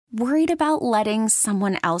Worried about letting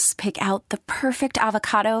someone else pick out the perfect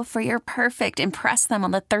avocado for your perfect impress them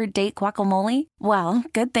on the third date guacamole? Well,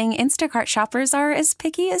 good thing Instacart shoppers are as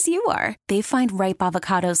picky as you are. They find ripe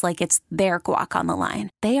avocados like it's their guac on the line.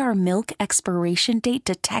 They are milk expiration date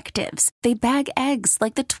detectives. They bag eggs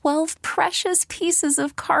like the 12 precious pieces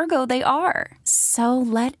of cargo they are. So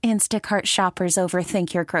let Instacart shoppers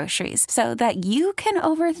overthink your groceries so that you can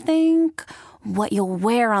overthink what you'll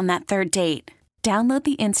wear on that third date. Download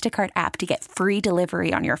the Instacart app to get free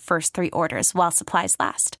delivery on your first 3 orders while supplies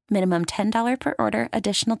last. Minimum $10 per order.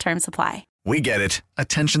 Additional terms apply. We get it.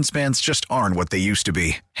 Attention spans just aren't what they used to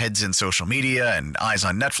be. Heads in social media and eyes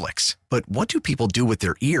on Netflix. But what do people do with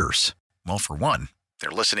their ears? Well, for one, they're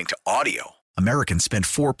listening to audio. Americans spend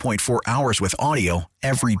 4.4 hours with audio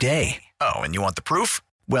every day. Oh, and you want the proof?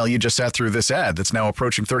 Well, you just sat through this ad that's now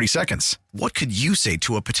approaching 30 seconds. What could you say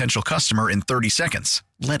to a potential customer in 30 seconds?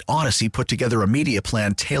 Let Odyssey put together a media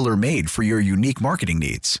plan tailor-made for your unique marketing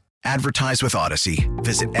needs. Advertise with Odyssey.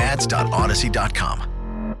 Visit ads.odyssey.com.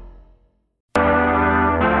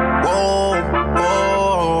 Whoa,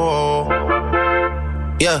 whoa,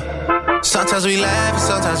 yeah. Sometimes we laugh and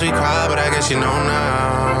sometimes we cry, but I guess you know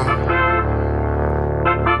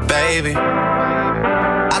now, baby.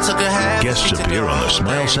 Guests appear on the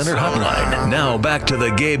Smile Center hotline. Now back to the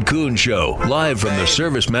Gabe Kuhn Show, live from the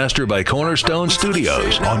Service Master by Cornerstone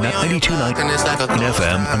Studios on 92.9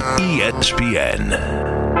 FM and ESPN.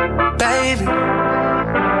 Baby,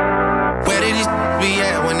 where did he be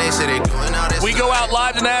at when they said they doing all this? We go out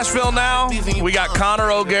live to Nashville now. We got Connor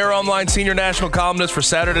O'Gara online, senior national columnist for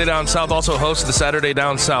Saturday Down South, also host of the Saturday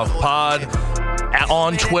Down South pod.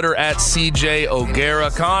 On Twitter at CJ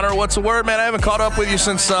O'Gara. Connor, what's the word, man? I haven't caught up with you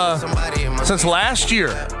since last year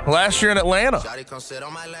in Atlanta.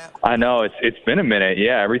 I know it's been a minute.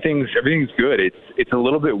 Yeah, everything's good. It's a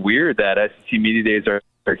little bit weird that SEC Media Days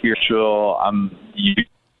are here. So I'm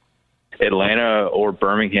Atlanta or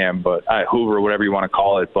Birmingham, but Hoover, whatever you want to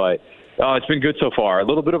call it. But it's been good so far. A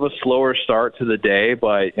little bit of a slower start to the day,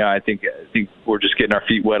 but I think we're just getting our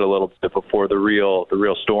feet wet a little bit before the real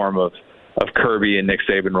storm of Kirby and Nick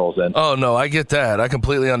Saban rolls in. Oh, no, I get that. I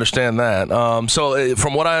completely understand that. So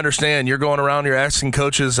from what I understand, you're going around, you're asking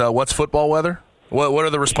coaches, what's football weather? What are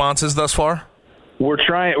the responses thus far? I'm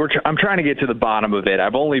trying to get to the bottom of it.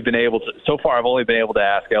 I've only been able to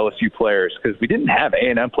ask LSU players because we didn't have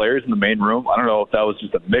A&M players in the main room. I don't know if that was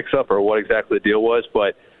just a mix-up or what exactly the deal was,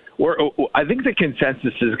 but I think the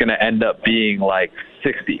consensus is going to end up being like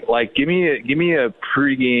 60. Like, give me a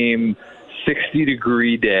pregame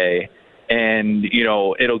 60-degree day. And,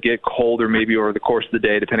 it'll get colder maybe over the course of the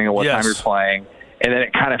day, depending on what time you're playing. And then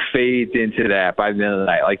it kind of fades into that by the end of the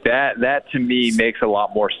night. Like that to me makes a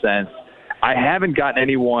lot more sense. I haven't gotten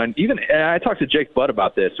anyone, and I talked to Jake Butt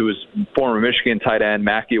about this, who was former Michigan tight end,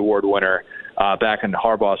 Mackey Award winner back in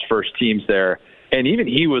Harbaugh's first teams there. And even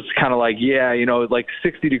he was kind of like, like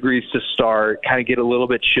 60 degrees to start, kind of get a little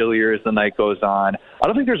bit chillier as the night goes on. I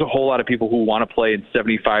don't think there's a whole lot of people who want to play in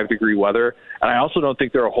 75-degree weather. And I also don't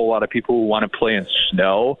think there are a whole lot of people who want to play in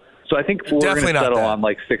snow. So I think we're going to settle on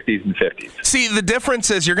like 60s and 50s. See, the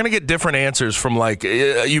difference is you're going to get different answers from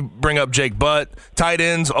you bring up Jake Butt, tight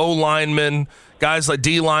ends, O-linemen, guys like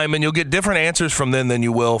D-linemen. You'll get different answers from them than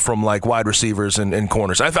you will from like wide receivers and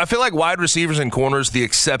corners. I feel like wide receivers and corners, the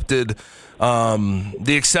accepted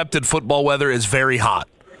football weather is very hot.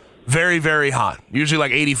 Very, very hot. Usually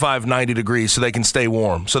like 85, 90 degrees so they can stay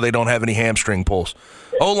warm, so they don't have any hamstring pulls.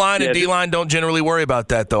 O-line and D-line don't generally worry about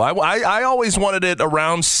that, though. I always wanted it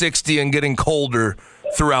around 60 and getting colder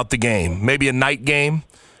throughout the game. Maybe a night game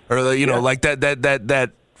or, like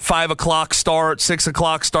that 5 o'clock start, 6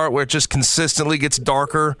 o'clock start where it just consistently gets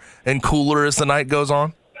darker and cooler as the night goes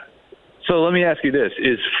on. So let me ask you this.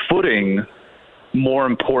 Is footing more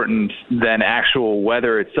important than actual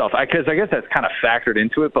weather itself? Because I guess that's kind of factored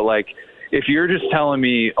into it, but like if you're just telling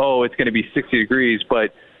me, it's going to be 60 degrees,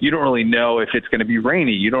 but you don't really know if it's going to be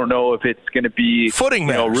rainy. You don't know if it's going to be footing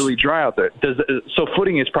really dry out there. So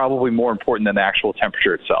footing is probably more important than the actual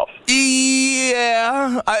temperature itself.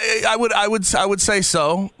 Yeah, I would say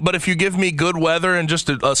so. But if you give me good weather and just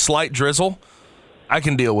a slight drizzle, I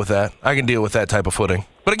can deal with that. I can deal with that type of footing.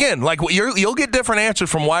 But again, like you'll get different answers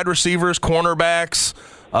from wide receivers, cornerbacks,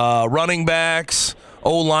 running backs,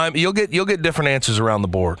 O-line. You'll get different answers around the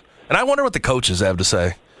board. And I wonder what the coaches have to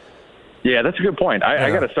say. Yeah, that's a good point.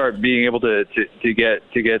 I got to start being able to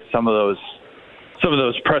get some of some of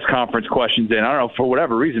those press conference questions in. I don't know, for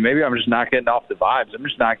whatever reason. Maybe I'm just not getting off the vibes. I'm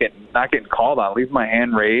just not getting called on. Leave my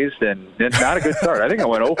hand raised, and it's not a good start. I think I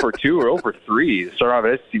went 0 for 2 or 0 for 3 to start off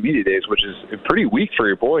at SEC Media Days, which is pretty weak for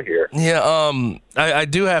your boy here. Yeah, I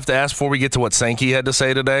do have to ask before we get to what Sankey had to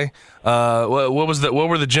say today. What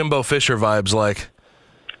were the Jimbo Fisher vibes like?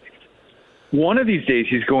 One of these days,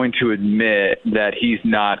 he's going to admit that he's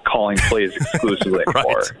not calling plays exclusively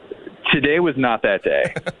anymore. Right. Today was not that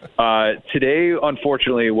day. Today,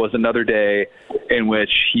 unfortunately, was another day in which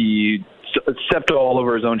he stepped all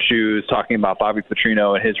over his own shoes, talking about Bobby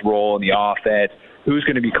Petrino and his role in the offense, who's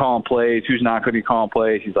going to be calling plays, who's not going to be calling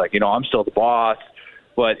plays. He's like, I'm still the boss,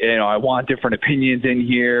 but, I want different opinions in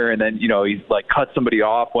here. And then, he's like cut somebody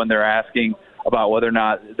off when they're asking about whether or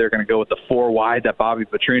not they're going to go with the 4 wide that Bobby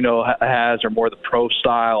Petrino has or more the pro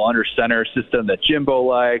style under center system that Jimbo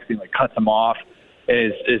likes. He cuts them off.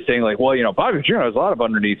 Is saying Bobby Petrino has a lot of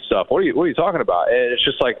underneath stuff. What are you talking about? And it's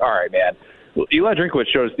just all right, man. Eli Drinkwitz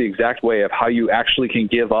shows the exact way of how you actually can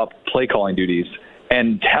give up play calling duties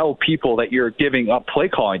and tell people that you're giving up play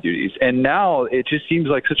calling duties. And now it just seems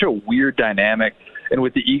like such a weird dynamic. And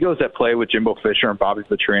with the egos that play with Jimbo Fisher and Bobby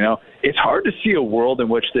Petrino, it's hard to see a world in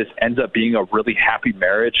which this ends up being a really happy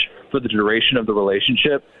marriage for the duration of the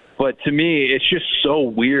relationship. But to me, it's just so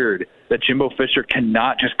weird that Jimbo Fisher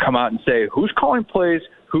cannot just come out and say who's calling plays,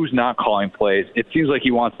 who's not calling plays. It seems like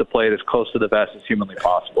he wants to play it as close to the vest as humanly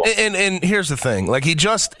possible. And here's the thing.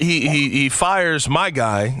 He fires my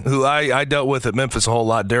guy, who I dealt with at Memphis a whole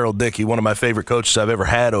lot, Daryl Dickey, one of my favorite coaches I've ever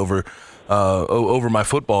had over my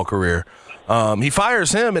football career. He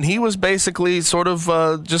fires him, and he was basically sort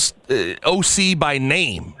of just OC by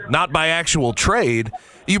name, not by actual trade.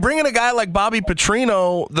 You bring in a guy like Bobby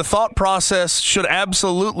Petrino, the thought process should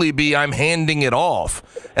absolutely be I'm handing it off.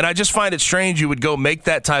 And I just find it strange you would go make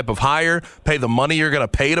that type of hire, pay the money you're going to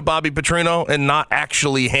pay to Bobby Petrino, and not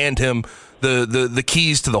actually hand him the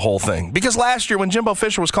keys to the whole thing. Because last year when Jimbo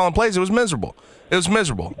Fisher was calling plays, it was miserable.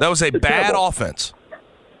 That was a bad offense.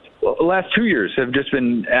 Well, the last 2 years have just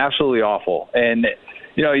been absolutely awful. And,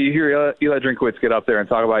 you hear Eli Drinkwitz get up there and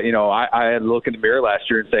talk about, I had to look in the mirror last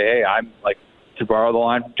year and say, hey, I'm to borrow the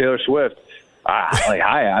line from Taylor Swift,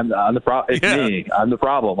 hi, I'm the problem. It's me. I'm the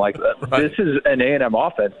problem. Right. This is an A&M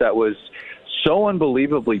offense that was so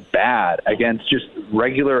unbelievably bad against just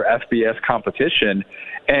regular FBS competition.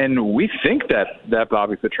 And we think that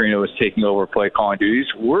Bobby Petrino is taking over play calling duties.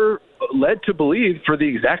 We're led to believe, for the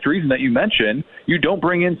exact reason that you mentioned, you don't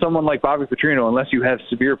bring in someone like Bobby Petrino unless you have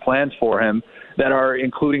severe plans for him that are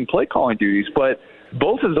including play calling duties. But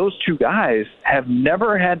both of those two guys have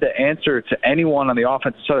never had to answer to anyone on the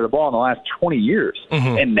offensive side of the ball in the last 20 years.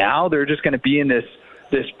 Mm-hmm. And now they're just going to be in this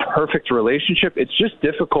perfect relationship. It's just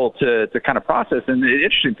difficult to kind of process. And the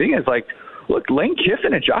interesting thing is, look, Lane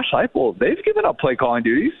Kiffin and Josh Heupel, they've given up play calling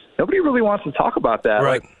duties. Nobody really wants to talk about that.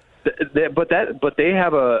 Right. But they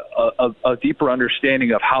have a deeper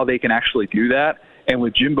understanding of how they can actually do that. And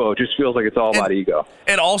with Jimbo, it just feels like it's all about ego.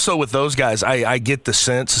 And also with those guys, I get the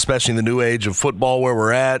sense, especially in the new age of football where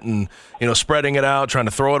we're at and, spreading it out, trying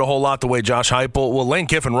to throw it a whole lot the way Josh Heupel. Well, Lane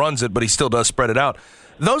Kiffin runs it, but he still does spread it out.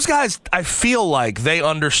 Those guys, I feel like they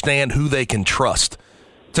understand who they can trust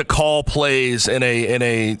to call plays in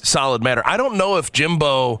a solid manner. I don't know if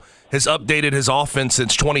Jimbo has updated his offense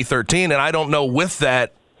since 2013, and I don't know with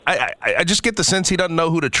that. I just get the sense he doesn't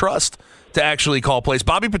know who to trust to actually call plays.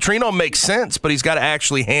 Bobby Petrino makes sense, but he's got to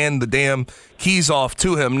actually hand the damn keys off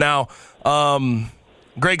to him. Now,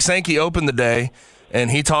 Greg Sankey opened the day,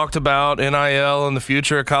 and he talked about NIL and the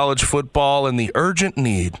future of college football and the urgent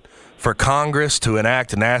need for Congress to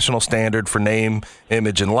enact a national standard for name,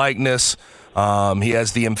 image, and likeness. He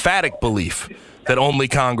has the emphatic belief that only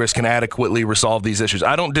Congress can adequately resolve these issues.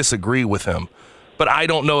 I don't disagree with him, but I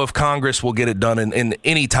don't know if Congress will get it done in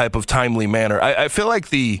any type of timely manner. I feel like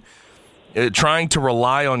trying to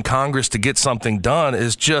rely on Congress to get something done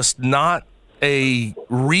is just not a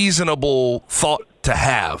reasonable thought to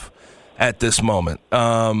have at this moment.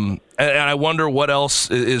 And I wonder what else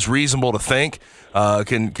is reasonable to think.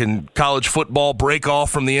 Can college football break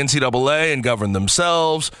off from the NCAA and govern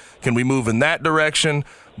themselves? Can we move in that direction?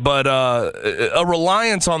 But a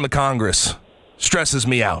reliance on the Congress stresses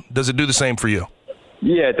me out. Does it do the same for you?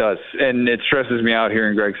 Yeah, it does. And it stresses me out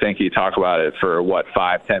hearing Greg Sankey talk about it for,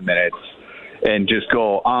 5-10 minutes and just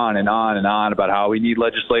go on and on and on about how we need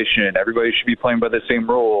legislation. Everybody should be playing by the same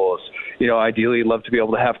rules. Ideally, you'd love to be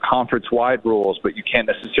able to have conference-wide rules, but you can't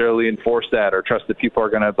necessarily enforce that or trust that people are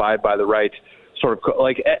going to abide by the right sort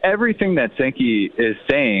of everything that Sankey is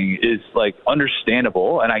saying is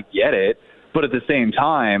understandable, and I get it. But at the same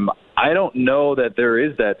time, I don't know that there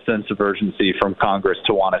is that sense of urgency from Congress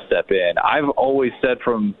to want to step in. I've always said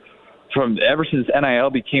from ever since NIL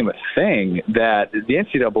became a thing that the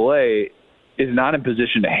NCAA is not in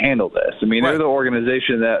position to handle this. I mean, They're the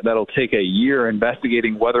organization that'll take a year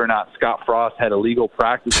investigating whether or not Scott Frost had illegal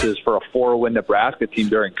practices for a 4-win Nebraska team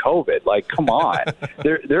during COVID. Like, come on.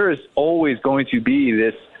 There is always going to be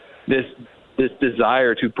this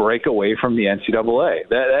desire to break away from the NCAA.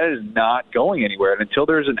 That is not going anywhere. And until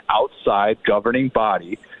there's an outside governing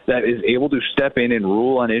body that is able to step in and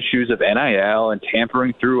rule on issues of NIL and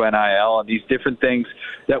tampering through NIL and these different things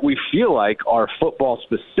that we feel like are football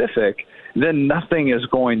specific, then nothing is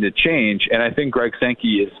going to change. And I think Greg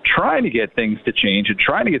Sankey is trying to get things to change and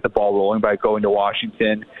trying to get the ball rolling by going to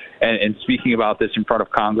Washington and speaking about this in front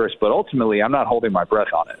of Congress. But ultimately, I'm not holding my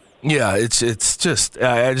breath on it. Yeah, it's just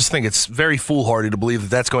I just think it's very foolhardy to believe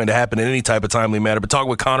that that's going to happen in any type of timely manner. But talk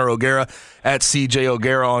with Connor O'Gara at CJ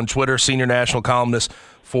O'Gara on Twitter, senior national columnist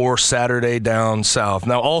for Saturday Down South.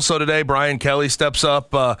 Now, also today, Brian Kelly steps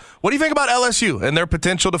up. What do you think about LSU and their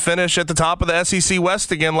potential to finish at the top of the SEC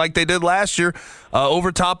West again like they did last year,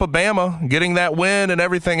 over top of Bama, getting that win and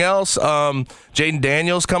everything else? Jaden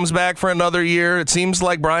Daniels comes back for another year. It seems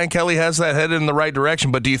like Brian Kelly has that headed in the right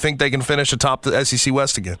direction, but do you think they can finish atop the SEC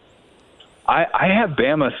West again? I have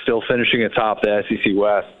Bama still finishing atop the SEC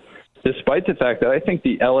West, despite the fact that I think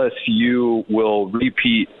the LSU will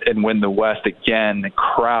repeat and win the West again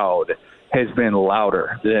crowd has been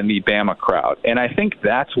louder than the Bama crowd. And I think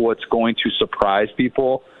that's what's going to surprise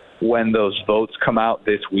people when those votes come out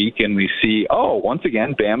this week and we see, once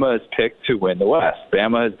again, Bama is picked to win the West.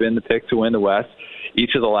 Bama has been the pick to win the West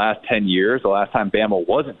each of the last 10 years. The last time Bama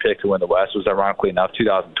wasn't picked to win the West was, ironically enough,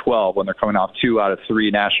 2012, when they're coming off 2 out of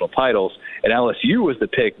 3 national titles. And LSU was the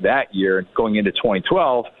pick that year going into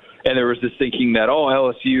 2012. And there was this thinking that,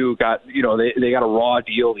 LSU got, they got a raw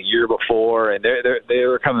deal the year before, and they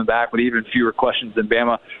were coming back with even fewer questions than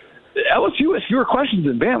Bama. LSU has fewer questions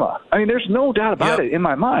than Bama. I mean, there's no doubt about it in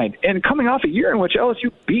my mind. And coming off a year in which LSU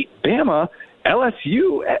beat Bama,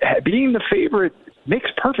 LSU being the favorite makes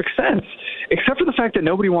perfect sense, except for the fact that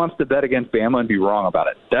nobody wants to bet against Bama and be wrong about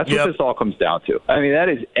it. That's what this all comes down to. I mean, that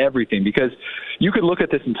is everything, because you could look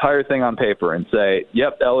at this entire thing on paper and say,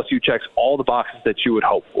 yep, LSU checks all the boxes that you would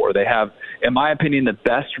hope for. They have, in my opinion, the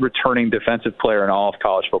best returning defensive player in all of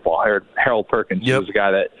college football. Harold Perkins, who was a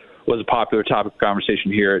guy that was a popular topic of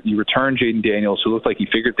conversation here. You return Jaden Daniels, who looked like he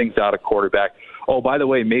figured things out at quarterback. Oh, by the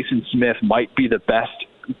way, Mason Smith might be the best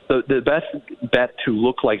bet to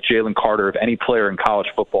look like Jalen Carter of any player in college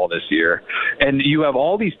football this year. And you have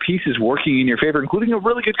all these pieces working in your favor, including a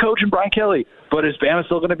really good coach in Brian Kelly. But is Bama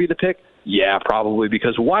still going to be the pick? Yeah, probably,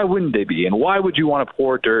 because why wouldn't they be? And why would you want to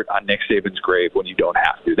pour dirt on Nick Saban's grave when you don't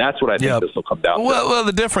have to? That's what I think this will come down to. Well,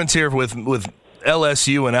 the difference here with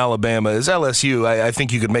LSU and Alabama is LSU, I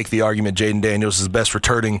think you could make the argument Jaden Daniels is the best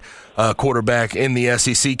returning quarterback in the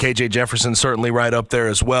SEC. KJ Jefferson certainly right up there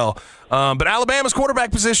as well. But Alabama's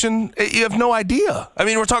quarterback position, you have no idea. I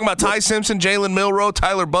mean, we're talking about Ty Simpson, Jalen Milroe,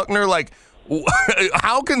 Tyler Buckner. Like,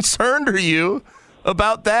 how concerned are you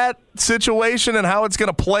about that situation and how it's going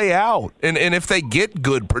to play out? And if they get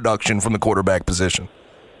good production from the quarterback position?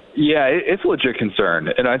 Yeah, it's a legit concern.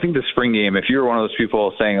 And I think the spring game, if you're one of those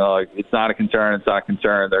people saying, it's not a concern,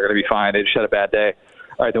 they're going to be fine, they just had a bad day.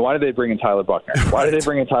 All right, then why did they bring in Tyler Buckner? Why did they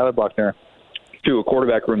bring in Tyler Buckner to a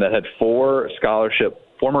quarterback room that had 4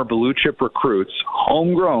 former blue-chip recruits,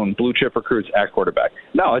 homegrown blue-chip recruits at quarterback?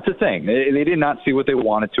 No, it's a thing. They did not see what they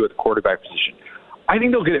wanted to at the quarterback position. I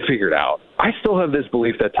think they'll get it figured out. I still have this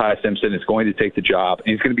belief that Ty Simpson is going to take the job, and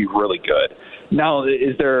he's going to be really good. Now,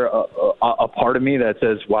 is there a part of me that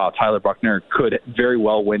says, wow, Tyler Buckner could very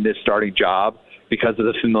well win this starting job because of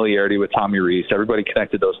the familiarity with Tommy Rees? Everybody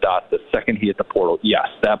connected those dots the second he hit the portal. Yes,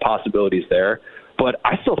 that possibility is there. But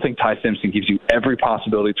I still think Ty Simpson gives you every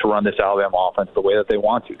possibility to run this Alabama offense the way that they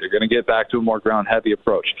want to. They're going to get back to a more ground-heavy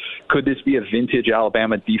approach. Could this be a vintage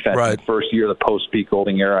Alabama defense in the first year of the post-Pete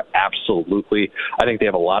Golding era? Absolutely. I think they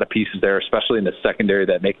have a lot of pieces there, especially in the secondary,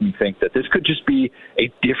 that make me think that this could just be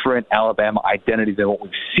a different Alabama identity than what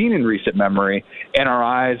we've seen in recent memory. And our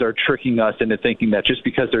eyes are tricking us into thinking that just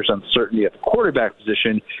because there's uncertainty at the quarterback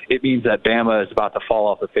position, it means that Bama is about to fall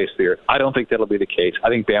off the face of the earth. I don't think that'll be the case. I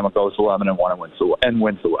think Bama goes 11-1 and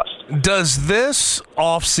wins the West. Does this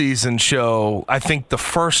offseason show, I think, the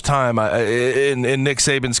first time in Nick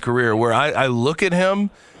Saban's career where I look at him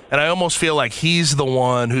And I almost feel like he's the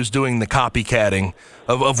one who's doing the copycatting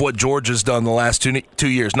of what Georgia's done the last 2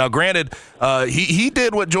 years. Now, granted, he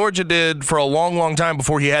did what Georgia did for a long, long time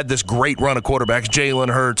before he had this great run of quarterbacks, Jalen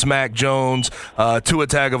Hurts, Mac Jones, Tua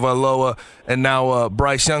Tagovailoa, and now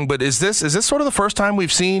Bryce Young. But is this sort of the first time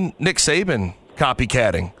we've seen Nick Saban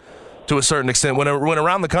copycatting to a certain extent? When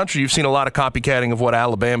around the country you've seen a lot of copycatting of what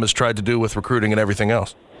Alabama's tried to do with recruiting and everything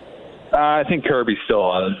else. I think Kirby's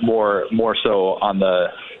still more so on the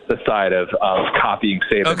side of copying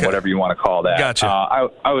Saban, okay, whatever you want to call that. Gotcha.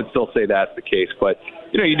 I would still say that's the case, but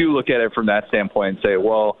you do look at it from that standpoint and say,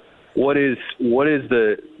 well, what is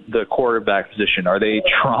the quarterback position? Are they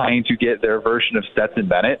trying to get their version of Stetson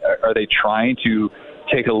Bennett? Are they trying to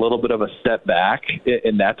take a little bit of a step back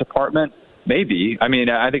in that department? Maybe. I mean,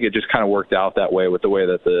 I think it just kind of worked out that way with the way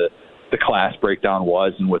that the class breakdown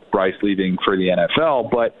was, and with Bryce leaving for the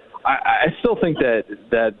NFL, but I still think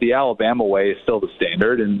that the Alabama way is still the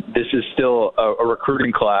standard, and this is still a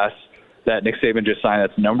recruiting class that Nick Saban just signed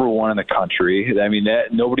that's number one in the country. I mean,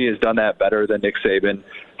 nobody has done that better than Nick Saban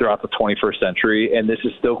throughout the 21st century, and this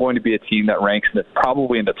is still going to be a team that ranks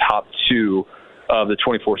probably in the top 2 of the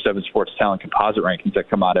 24/7 Sports Talent Composite rankings that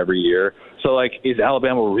come out every year. So, is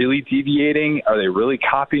Alabama really deviating? Are they really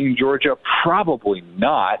copying Georgia? Probably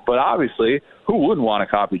not, but obviously, who wouldn't want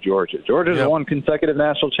to copy Georgia? Georgia's won consecutive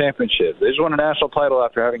national championships. They just won a national title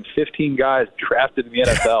after having 15 guys drafted in the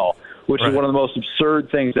NFL, which is one of the most absurd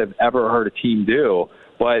things I've ever heard a team do.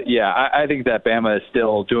 But, yeah, I think that Bama is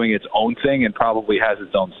still doing its own thing and probably has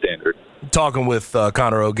its own standard. Talking with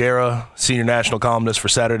Connor O'Gara, senior national columnist for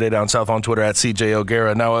Saturday Down South on Twitter at CJ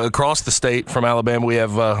O'Gara. Now, across the state from Alabama, we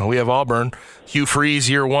have Auburn. Hugh Freeze,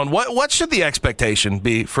 year one. What should the expectation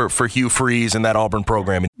be for Hugh Freeze and that Auburn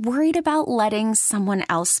program? Worried about letting someone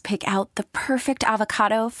else pick out the perfect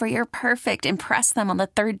avocado for your perfect impress them on the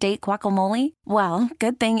third date guacamole? Well,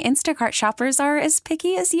 good thing Instacart shoppers are as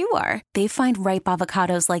picky as you are. They find ripe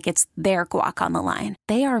avocados like it's their guac on the line.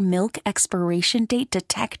 They are milk expiration date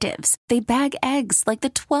detectives. They bag eggs like the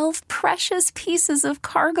 12 precious pieces of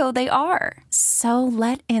cargo they are. So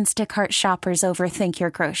let Instacart shoppers overthink your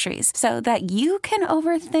groceries so that you can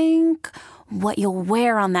overthink what you'll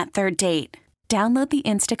wear on that third date. Download the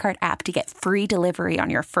Instacart app to get free delivery on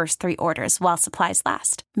your first 3 orders while supplies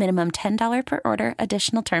last. Minimum $10 per order.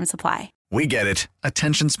 Additional terms apply. We get it.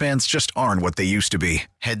 Attention spans just aren't what they used to be.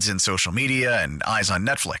 Heads in social media and eyes on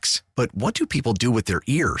Netflix. But what do people do with their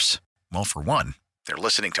ears? Well, for one, they're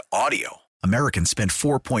listening to audio. Americans spend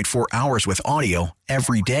 4.4 hours with audio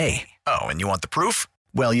every day. Oh, and you want the proof?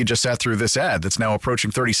 Well, you just sat through this ad that's now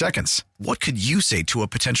approaching 30 seconds. What could you say to a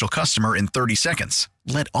potential customer in 30 seconds?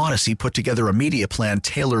 Let Odyssey put together a media plan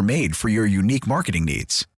tailor-made for your unique marketing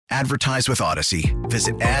needs. Advertise with Odyssey.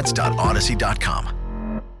 Visit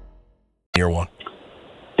ads.odyssey.com. Year one.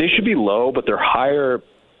 They should be low, but they're higher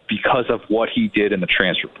because of what he did in the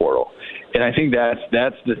transfer portal. And I think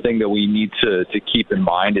that's the thing that we need to keep in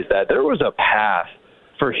mind, is that there was a path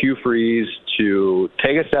for Hugh Freeze to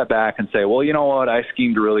take a step back and say, well, you know what, I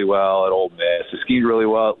schemed really well at Ole Miss. I schemed really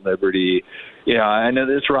well at Liberty. I know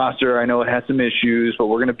this roster, I know it has some issues, but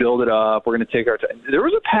we're going to build it up. We're going to take our time. There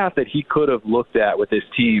was a path that he could have looked at with this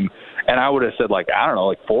team, and I would have said,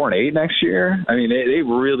 4-8 next year. I mean, they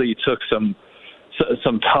really took some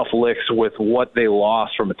tough licks with what they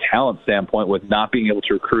lost from a talent standpoint, with not being able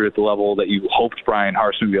to recruit at the level that you hoped Brian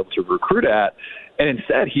Harsin would be able to recruit at. And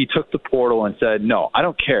instead, he took the portal and said, no, I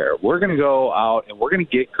don't care. We're going to go out and we're going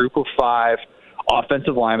to get group of 5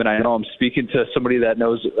 offensive linemen. I know I'm speaking to somebody that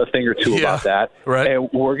knows a thing or two about that. Right. And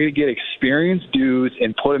we're going to get experienced dudes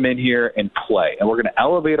and put them in here and play. And we're going to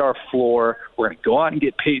elevate our floor. We're going to go out and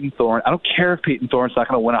get Peyton Thorne. I don't care if Peyton Thorne's not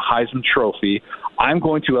going to win a Heisman Trophy. I'm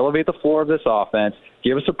going to elevate the floor of this offense,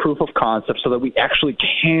 give us a proof of concept so that we actually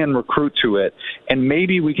can recruit to it, and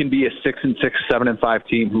maybe we can be a 6-6, 7-5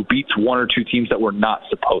 team who beats 1 or 2 teams that we're not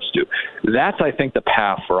supposed to. That's, I think, the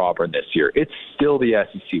path for Auburn this year. It's still the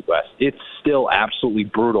SEC West. It's still absolutely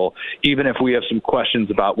brutal, even if we have some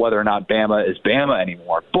questions about whether or not Bama is Bama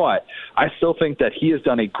anymore. But I still think that he has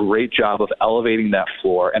done a great job of elevating that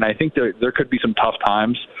floor, and I think there could be some tough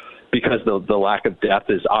times because the lack of depth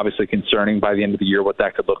is obviously concerning by the end of the year, what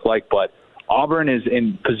that could look like. But Auburn is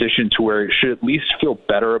in position to where it should at least feel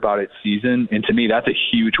better about its season. And to me, that's a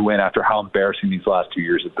huge win after how embarrassing these last 2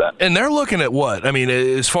 years have been. And they're looking at what? I mean,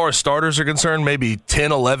 as far as starters are concerned, maybe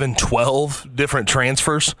 10, 11, 12 different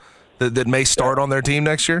transfers that may start on their team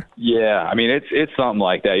next year? Yeah, I mean, it's something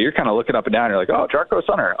like that. You're kind of looking up and down. You're like, oh, Jarko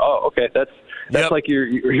Sunner. Oh, okay, That's like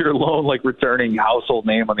your lone returning household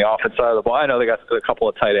name on the offense side of the ball. I know they got a couple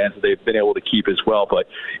of tight ends that they've been able to keep as well, but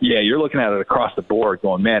yeah, you're looking at it across the board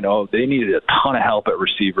going, man, they needed a ton of help at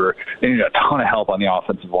receiver. They needed a ton of help on the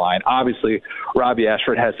offensive line. Obviously, Robbie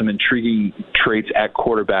Ashford has some intriguing traits at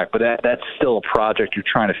quarterback, but that's still a project you're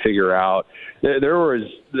trying to figure out. There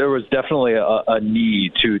was definitely a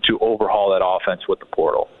need to overhaul that offense with the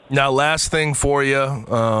portal. Now, last thing for you,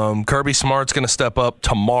 Kirby Smart's going to step up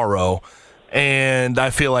tomorrow, and I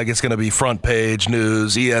feel like it's going to be front page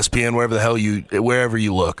news, ESPN, wherever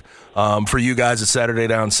you look. For you guys at Saturday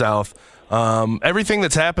Down South, everything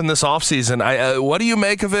that's happened this offseason, what do you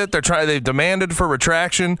make of it? They've demanded for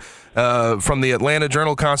retraction from the Atlanta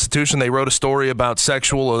Journal-Constitution. They wrote a story about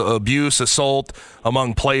sexual abuse, assault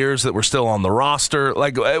among players that were still on the roster.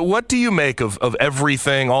 What do you make of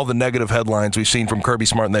everything, all the negative headlines we've seen from Kirby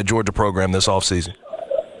Smart and that Georgia program this offseason?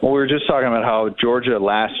 Well, we were just talking about how Georgia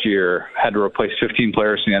last year had to replace 15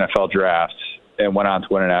 players in the NFL draft and went on to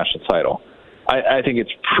win a national title. I think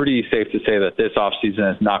it's pretty safe to say that this offseason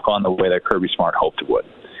has not gone the way that Kirby Smart hoped it would.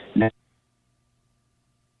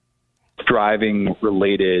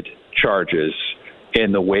 Driving-related charges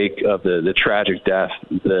in the wake of the tragic death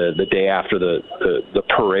the day after the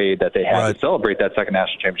parade that they had to celebrate that second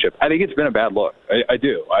national championship. I think it's been a bad look. I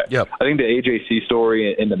do. I think the AJC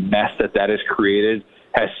story and the mess that has created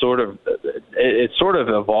has sort of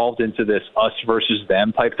evolved into this us versus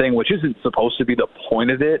them type thing, which isn't supposed to be the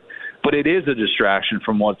point of it, but it is a distraction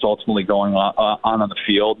from what's ultimately going on the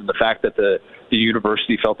field. And the fact that the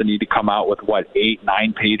university felt the need to come out with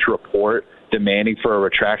 8-9 page report demanding for a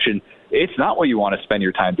retraction. It's not what you want to spend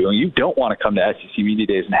your time doing. You don't want to come to SEC Media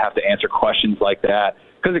Days and have to answer questions like that,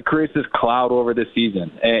 because it creates this cloud over this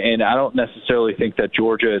season. And I don't necessarily think that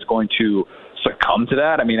Georgia is going to succumb to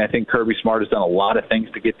that. I mean, I think Kirby Smart has done a lot of things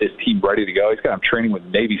to get this team ready to go. He's got them training with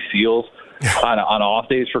Navy SEALs on off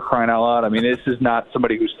days, for crying out loud. I mean, this is not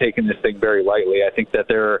somebody who's taken this thing very lightly. I think that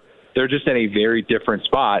they're just in a very different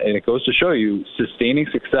spot, and it goes to show you sustaining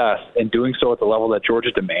success and doing so at the level that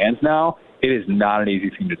Georgia demands now, it is not an easy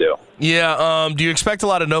thing to do. Yeah, do you expect a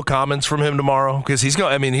lot of no comments from him tomorrow? Because he's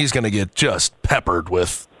going to get just peppered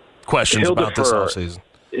with questions about this offseason.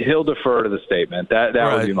 He'll defer to the statement. That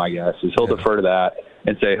would be my guess. He'll defer to that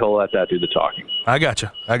and say he'll let that do the talking. I got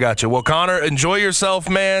you. Well, Connor, enjoy yourself,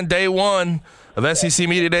 man. Day one of SEC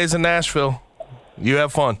Media Days in Nashville. You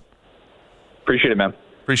have fun. Appreciate it, man.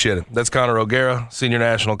 Appreciate it. That's Connor O'Gara, senior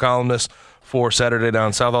national columnist for Saturday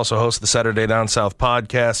Down South. Also hosts the Saturday Down South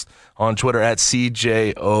podcast on Twitter at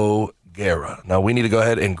CJ O'Gara. Now, we need to go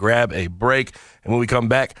ahead and grab a break. And when we come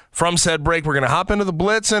back from said break, we're going to hop into the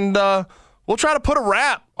Blitz and we'll try to put a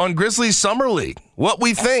wrap on Grizzlies Summer League. What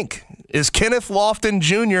we think. Is Kenneth Lofton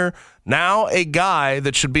Jr. now a guy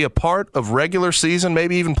that should be a part of regular season,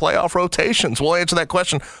 maybe even playoff rotations? We'll answer that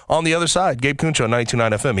question on the other side. Gabe Kuhn Show,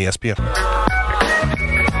 92.9 FM, ESPN.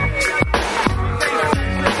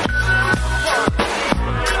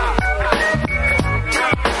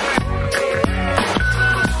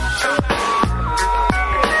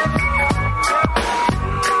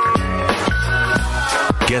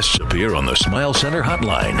 Guests appear on the Smile Center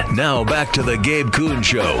hotline. Now back to the Gabe Kuhn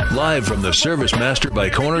Show, live from the Service Master by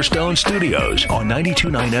Cornerstone Studios on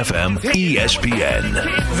 92.9 FM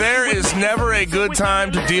ESPN. There is never a good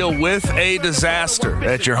time to deal with a disaster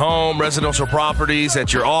at your home, residential properties,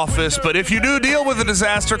 at your office. But if you do deal with a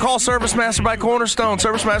disaster, call Service Master by Cornerstone.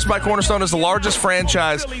 Service Master by Cornerstone is the largest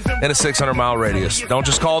franchise in a 600-mile radius. Don't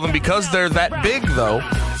just call them because they're that big, though.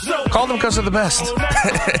 Call them because they're the best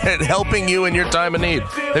at helping you in your time of need.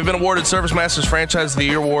 They've been awarded Service Master's Franchise of the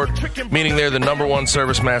Year award, meaning they're the #1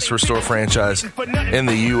 Service Master Restore franchise in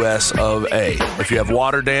the U.S. of A. If you have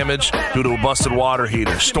water damage due to a busted water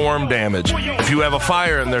heater, storm damage, if you have a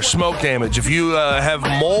fire and there's smoke damage, if you have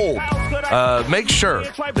mold, make sure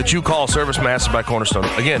that you call Service Master by Cornerstone.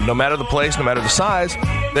 Again, no matter the place, no matter the size,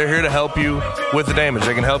 they're here to help you with the damage.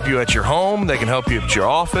 They can help you at your home. They can help you at your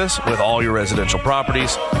office with all your residential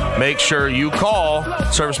properties. Make sure you call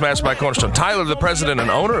Service Master by Cornerstone. Tyler, the president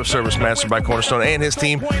and owner of Service Master by Cornerstone, and his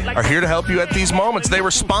team are here to help you at these moments. They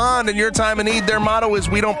respond in your time of need. Their motto is,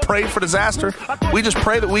 we don't pray for disaster. We just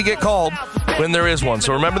pray that we get called when there is one.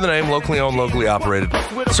 So remember the name, locally owned, locally operated,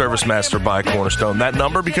 Service Master by Cornerstone. That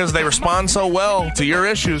number, because they respond so well to your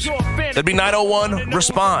issues, that'd be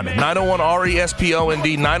 901-RESPOND. 901-RESPOND,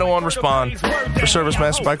 901-RESPOND for Service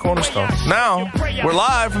Master by Cornerstone. Now, we're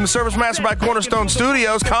live from the Service Master by Cornerstone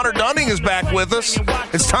studios. Connor Dunning is back with us.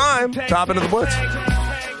 It's time to hop into the Blitz.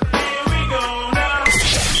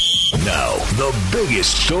 Now, The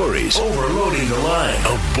biggest stories overloading the line.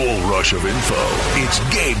 A bull rush of info. It's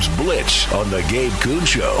Gabe's Blitz on the Gabe Kuhn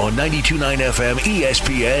Show on 92.9 FM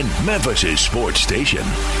ESPN, Memphis' sports station.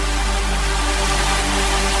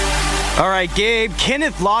 All right, Gabe,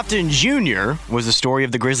 Kenneth Lofton Jr. was the story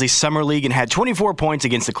of the Grizzlies Summer League and had 24 points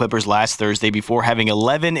against the Clippers last Thursday before having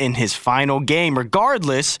 11 in his final game.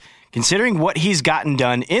 Regardless, considering what he's gotten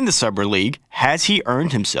done in the Summer League, has he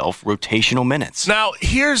earned himself rotational minutes? Now,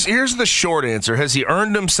 here's the short answer. Has he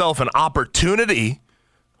earned himself an opportunity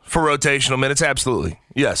for rotational minutes? Absolutely.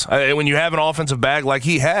 Yes. When you have an offensive bag like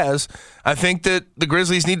he has, I think that the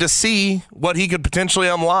Grizzlies need to see what he could potentially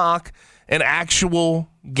unlock in actual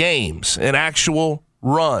games, an actual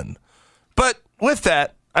run. But with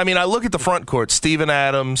that, I mean, I look at the front court, Steven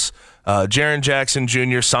Adams, Jaren Jackson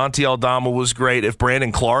Jr., Santi Aldama was great. If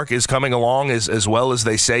Brandon Clark is coming along as well as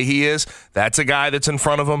they say he is, that's a guy that's in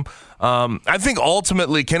front of him. I think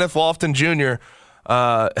ultimately Kenneth Lofton Jr.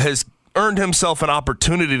 Has earned himself an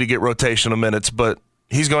opportunity to get rotational minutes, but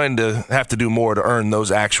he's going to have to do more to earn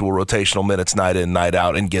those actual rotational minutes night in, night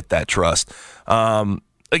out, and get that trust.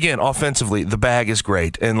 Again, offensively, the bag is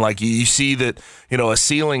great. And like you see that, a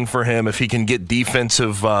ceiling for him if he can get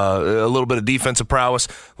defensive, a little bit of defensive prowess,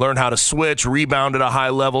 learn how to switch, rebound at a high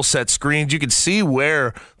level, set screens. You can see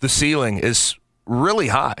where the ceiling is really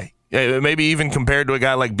high. Maybe even compared to a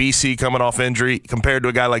guy like BC coming off injury, compared to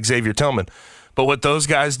a guy like Xavier Tillman. But what those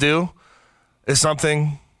guys do is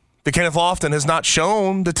something that Kenneth Lofton has not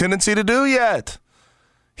shown the tendency to do yet.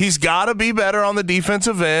 He's got to be better on the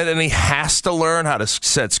defensive end, and he has to learn how to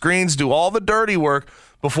set screens, do all the dirty work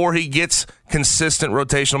before he gets consistent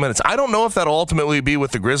rotational minutes. I don't know if that'll ultimately be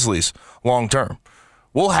with the Grizzlies long term.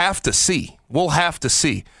 We'll have to see.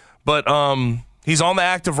 But he's on the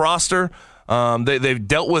active roster. They've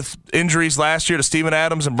dealt with injuries last year to Steven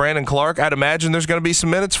Adams and Brandon Clark. I'd imagine there's going to be some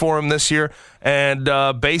minutes for him this year. And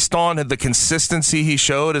based on the consistency he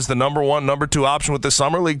showed as the number one, number two option with the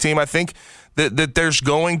Summer League team, I think that there's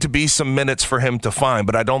going to be some minutes for him to find,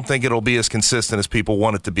 but I don't think it'll be as consistent as people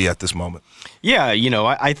want it to be at this moment. Yeah,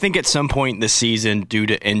 I think at some point this season, due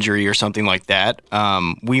to injury or something like that,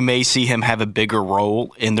 we may see him have a bigger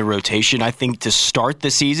role in the rotation. I think to start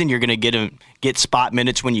the season, you're going to get spot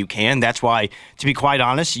minutes when you can. That's why, to be quite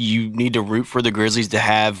honest, you need to root for the Grizzlies to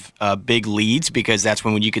have big leads, because that's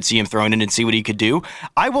when you could see him thrown in and see what he could do.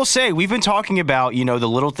 I will say, we've been talking about, the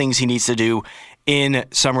little things he needs to do in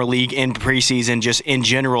Summer League, in preseason, just in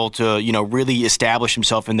general to, really establish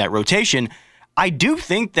himself in that rotation. I do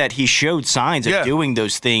think that he showed signs of doing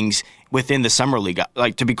those things within the Summer League.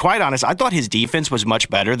 Like, to be quite honest, I thought his defense was much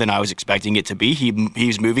better than I was expecting it to be.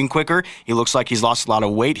 He's moving quicker. He looks like he's lost a lot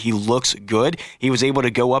of weight. He looks good. He was able to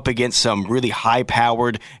go up against some really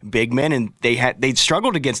high-powered big men, and they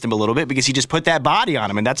struggled against him a little bit because he just put that body on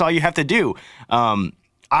him, and that's all you have to do.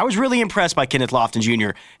 I was really impressed by Kenneth Lofton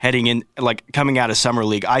Jr. coming out of Summer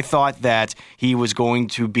League. I thought that he was going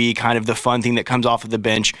to be kind of the fun thing that comes off of the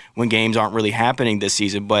bench when games aren't really happening this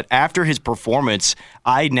season. But after his performance,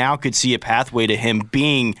 I now could see a pathway to him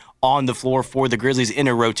being on the floor for the Grizzlies in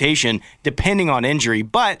a rotation, depending on injury.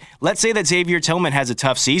 But let's say that Xavier Tillman has a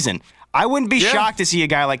tough season. I wouldn't be shocked to see a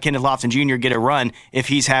guy like Kenneth Lofton Jr. get a run if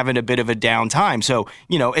he's having a bit of a down time. So,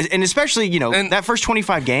 and especially, that first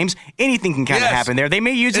 25 games, anything can kind of happen there. They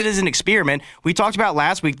may use it as an experiment. We talked about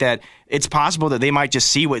last week that it's possible that they might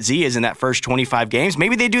just see what Z is in that first 25 games.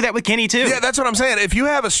 Maybe they do that with Kenny too. Yeah, that's what I'm saying. If you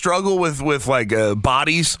have a struggle with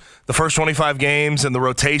bodies the first 25 games and the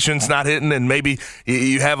rotation's not hitting, and maybe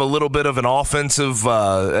you have a little bit of an offensive,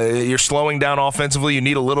 you're slowing down offensively, you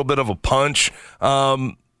need a little bit of a punch.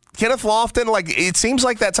 Kenneth Lofton, it seems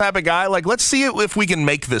like that type of guy. Let's see if we can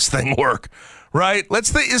make this thing work, right? Let's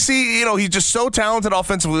see, he's just so talented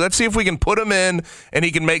offensively. Let's see if we can put him in and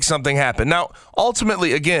he can make something happen. Now,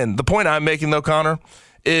 ultimately, again, the point I'm making, though, Connor,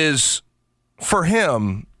 is for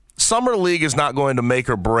him, Summer League is not going to make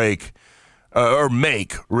or break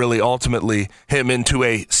really ultimately him into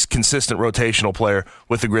a consistent rotational player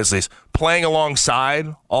with the Grizzlies. Playing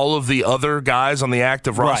alongside all of the other guys on the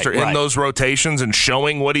active roster in those rotations and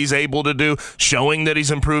showing what he's able to do, showing that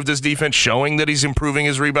he's improved his defense, showing that he's improving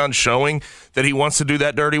his rebound, showing that he wants to do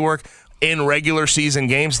that dirty work in regular season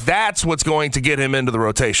games, that's what's going to get him into the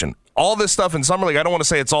rotation. All this stuff in Summer League, I don't want to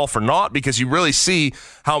say it's all for naught, because you really see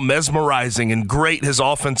how mesmerizing and great his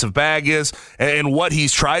offensive bag is and what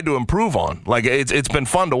he's tried to improve on. It's been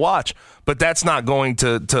fun to watch, but that's not going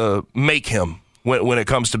to make him when it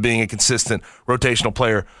comes to being a consistent rotational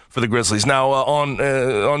player for the Grizzlies. Now,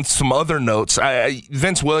 on some other notes,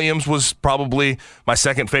 Vince Williams was probably my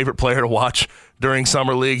second favorite player to watch during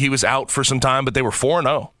Summer League. He was out for some time, but they were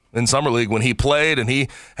 4-0. in Summer League when he played, and he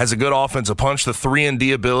has a good offensive punch, the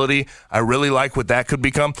 3-and-D ability. I really like what that could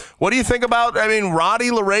become. What do you think about, Roddy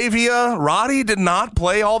LaRavia? Roddy did not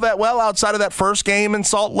play all that well outside of that first game in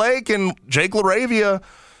Salt Lake, and Jake LaRavia,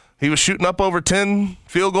 he was shooting up over 10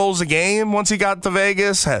 field goals a game once he got to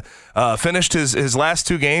Vegas. Finished his last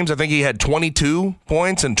 2 games. I think he had 22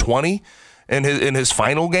 points and 20 in his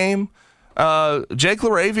final game. Jake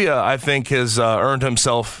LaRavia, I think, has earned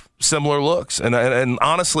himself similar looks, and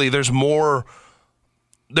honestly, there's more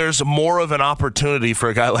of an opportunity for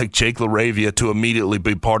a guy like Jake LaRavia to immediately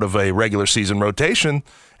be part of a regular season rotation,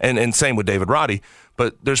 and same with David Roddy.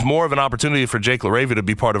 But there's more of an opportunity for Jake LaRavia to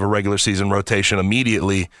be part of a regular season rotation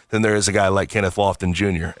immediately than there is a guy like Kenneth Lofton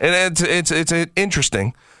Jr. And it's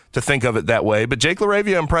interesting to think of it that way. But Jake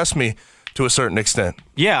LaRavia impressed me to a certain extent.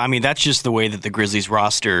 Yeah, that's just the way that the Grizzlies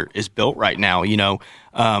roster is built right now.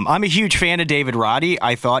 I'm a huge fan of David Roddy.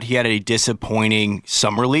 I thought he had a disappointing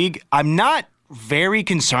summer league. I'm not very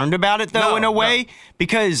concerned about it, though, in a way,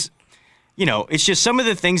 because, it's just some of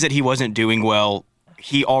the things that he wasn't doing well,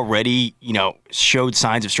 he already, showed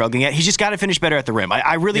signs of struggling at. He's just got to finish better at the rim.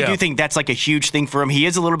 I really do think that's like a huge thing for him. He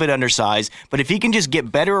is a little bit undersized, but if he can just get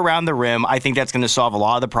better around the rim, I think that's going to solve a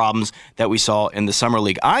lot of the problems that we saw in the summer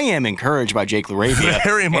league. I am encouraged by Jake LaRavia.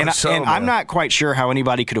 Very much so. And I'm not quite sure how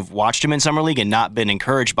anybody could have watched him in summer league and not been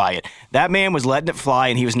encouraged by it. That man was letting it fly,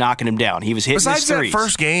 and he was knocking him down. He was hitting his threes. Besides that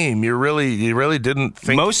first game, you really didn't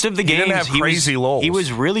think most of the games didn't have crazy lulls. He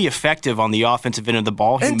was really effective on the offensive end of the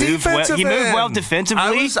ball. He moved well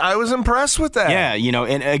defensively. I was impressed with that. Yeah,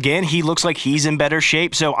 and again, he looks like he's in better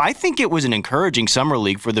shape. So I think it was an encouraging summer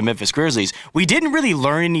league for the Memphis Grizzlies. We didn't really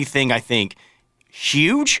learn anything, I think,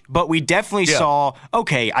 huge, but we definitely saw,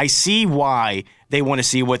 okay, I see why they want to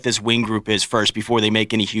see what this wing group is first before they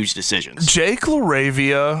make any huge decisions. Jake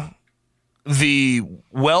LaRavia, the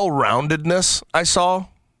well-roundedness I saw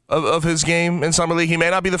of his game in Summer League, he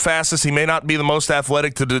may not be the fastest, he may not be the most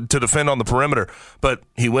athletic to defend on the perimeter, but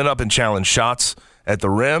he went up and challenged shots at the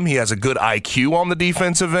rim. He has a good IQ on the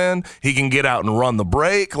defensive end. He can get out and run the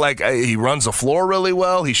break. He runs the floor really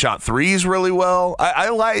well. He shot threes really well.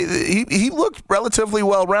 He looked relatively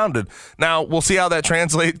well-rounded. Now, we'll see how that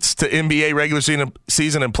translates to NBA regular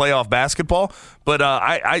season and playoff basketball, but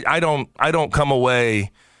I don't come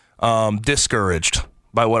away discouraged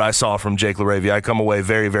by what I saw from Jake LaRavia. I come away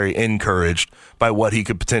very, very encouraged by what he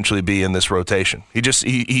could potentially be in this rotation.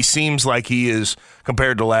 He seems like he is,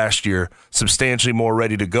 compared to last year, substantially more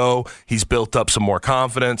ready to go. He's built up some more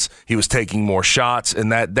confidence. He was taking more shots,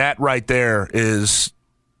 and that right there is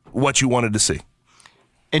what you wanted to see.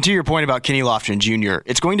 And to your point about Kenny Lofton Jr.,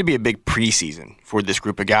 it's going to be a big preseason for this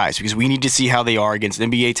group of guys because we need to see how they are against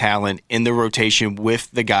NBA talent in the rotation with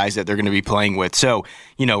the guys that they're going to be playing with. So,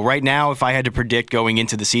 right now, if I had to predict going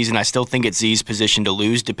into the season, I still think it's Z's position to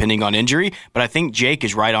lose depending on injury, but I think Jake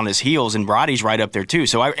is right on his heels and Roddy's right up there too.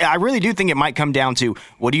 So I really do think it might come down to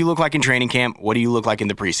what do you look like in training camp? What do you look like in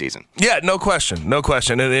the preseason? Yeah, no question.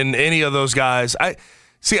 And in any of those guys,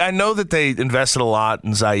 I know that they invested a lot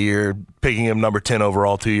in Zaire, picking him number 10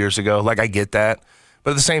 overall 2 years ago. I get that.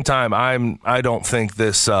 But at the same time, I don't think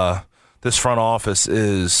this front office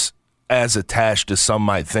is as attached as some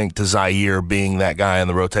might think to Zaire being that guy in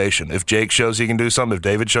the rotation. If Jake shows he can do something, if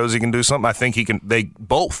David shows he can do something, I think they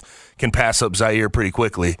both can pass up Zaire pretty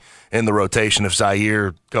quickly in the rotation if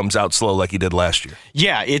Zaire comes out slow like he did last year.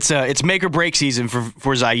 Yeah, it's make or break season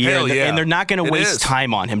for Zaire, and they're not going to waste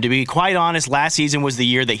time on him. To be quite honest, last season was the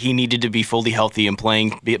year that he needed to be fully healthy and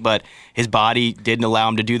playing, but his body didn't allow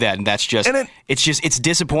him to do that, and that's just it's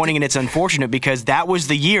disappointing and it's unfortunate because that was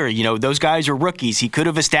the year. Those guys are rookies. He could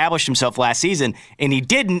have established himself last season, and he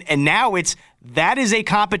didn't, and now that is a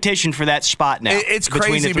competition for that spot now. It's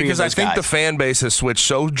crazy because I think the fan base has switched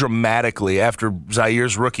so dramatically after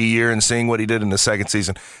Zaire's rookie year and seeing what he did in the second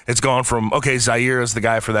season. It's gone from, okay, Zaire is the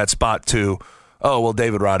guy for that spot to, oh, well,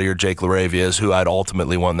 David Roddy or Jake LaRavia is who I'd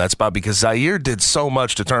ultimately won that spot because Zaire did so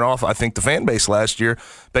much to turn off, I think, the fan base last year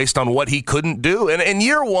based on what he couldn't do. And in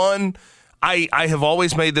year one, I have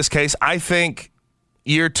always made this case. I think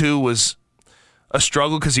year two was a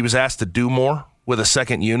struggle because he was asked to do more with a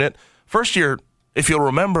second unit. First year, if you'll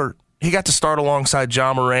remember, he got to start alongside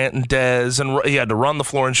Ja Morant and Dez, and he had to run the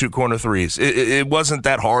floor and shoot corner threes. It wasn't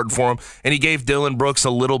that hard for him, and he gave Dillon Brooks a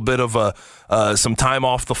little bit of some time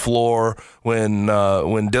off the floor when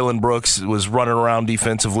Dillon Brooks was running around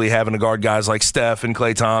defensively, having to guard guys like Steph and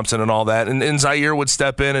Klay Thompson and all that. And Zaire would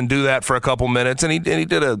step in and do that for a couple minutes, and he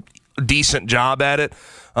did a decent job at it.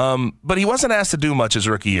 But he wasn't asked to do much his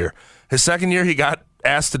rookie year. His second year, he got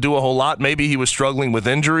asked to do a whole lot. Maybe he was struggling with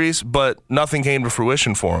injuries, but nothing came to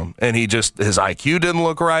fruition for him. And his IQ didn't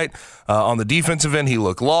look right. On the defensive end, he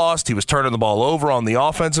looked lost. He was turning the ball over on the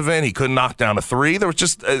offensive end. He couldn't knock down a three. There was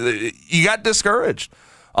just, you got discouraged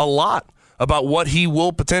a lot about what he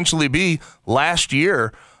will potentially be last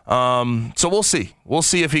year. So we'll see. We'll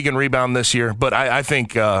see if he can rebound this year. But I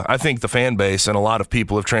think the fan base and a lot of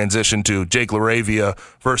people have transitioned to Jake LaRavia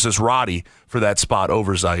versus Roddy for that spot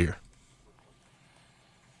over Zaire.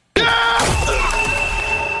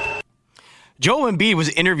 Joel Embiid was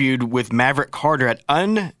interviewed with Maverick Carter at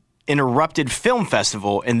Uninterrupted Film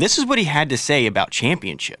Festival, and this is what he had to say about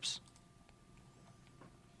championships.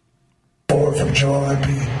 From Joel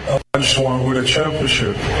Embiid. I just want to win a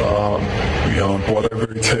championship.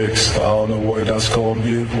 Whatever it takes. I don't know where that's going to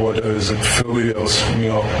be, whether it's in Philly or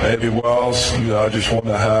anywhere else. I just want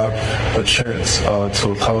to have a chance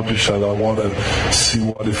to accomplish that. I want to see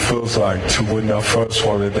what it feels like to win that first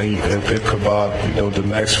one and then think about the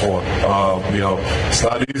next one. It's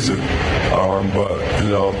not easy, but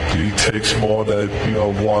it takes more than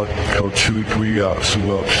 1, 2, 3 hours.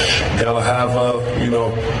 You gotta have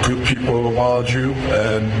good people around you,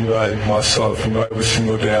 and myself. Every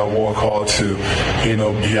single day I work hard to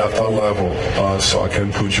be at that level so I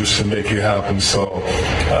can produce and make it happen. So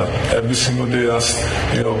every single day that's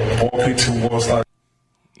walking towards that.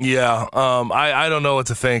 Yeah, I don't know what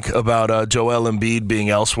to think about Joel Embiid being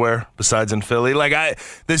elsewhere besides in Philly.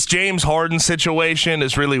 This James Harden situation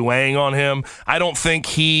is really weighing on him. I don't think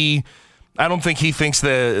he thinks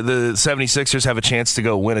the 76ers have a chance to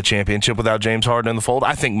go win a championship without James Harden in the fold.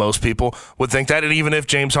 I think most people would think that. And even if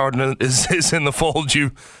James Harden is in the fold,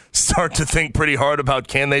 you start to think pretty hard about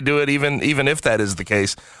can they do it, even if that is the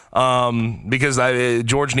case. Because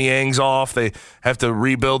George Niang's off. They have to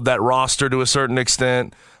rebuild that roster to a certain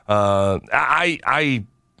extent. I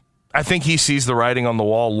think he sees the writing on the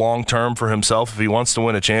wall long-term for himself. If he wants to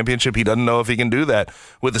win a championship, he doesn't know if he can do that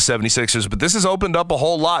with the 76ers. But this has opened up a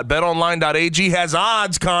whole lot. BetOnline.ag has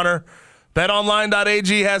odds, Connor.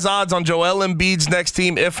 BetOnline.ag has odds on Joel Embiid's next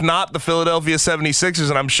team, if not the Philadelphia 76ers.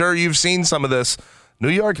 And I'm sure you've seen some of this. New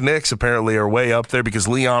York Knicks apparently are way up there because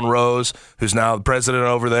Leon Rose, who's now the president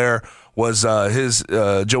over there, was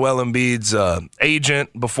Joel Embiid's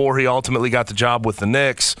agent before he ultimately got the job with the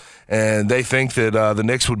Knicks. And they think that the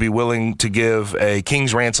Knicks would be willing to give a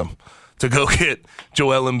king's ransom to go get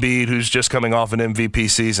Joel Embiid, who's just coming off an MVP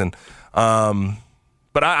season.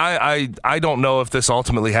 But I don't know if this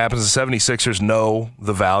ultimately happens. The 76ers know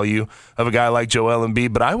the value of a guy like Joel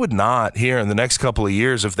Embiid, but I would not here in the next couple of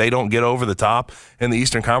years, if they don't get over the top in the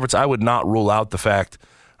Eastern Conference, I would not rule out the fact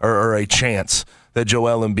or a chance that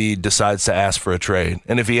Joel Embiid decides to ask for a trade.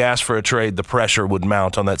 And if he asked for a trade, the pressure would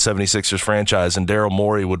mount on that 76ers franchise, and Daryl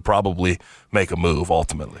Morey would probably make a move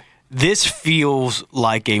ultimately. This feels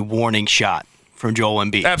like a warning shot from Joel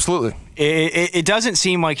Embiid. Absolutely. It doesn't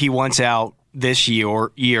seem like he wants out this year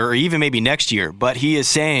or even maybe next year, but he is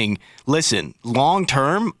saying, listen, long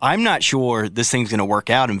term, I'm not sure this thing's going to work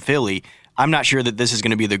out in Philly. I'm not sure that this is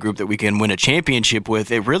going to be the group that we can win a championship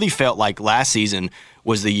with. It really felt like last season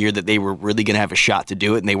was the year that they were really going to have a shot to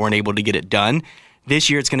do it, and they weren't able to get it done. This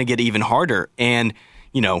year it's going to get even harder. And,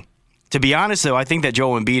 to be honest, though, I think that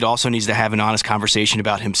Joel Embiid also needs to have an honest conversation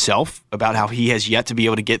about himself, about how he has yet to be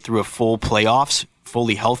able to get through a full playoffs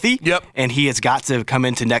fully healthy. Yep. And he has got to come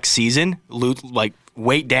into next season,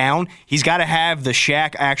 weight down. He's got to have the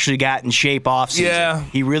Shaq actually got in shape off season. Yeah.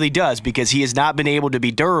 He really does, because he has not been able to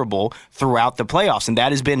be durable throughout the playoffs, and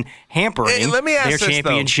that has been hampering their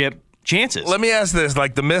championship chances. Let me ask this,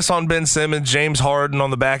 the miss on Ben Simmons, James Harden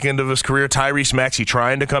on the back end of his career, Tyrese Maxey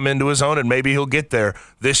trying to come into his own, and maybe he'll get there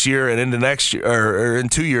this year and into next year, or in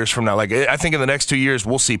 2 years from now. I think in the next 2 years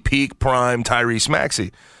we'll see peak prime Tyrese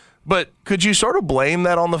Maxey. But could you sort of blame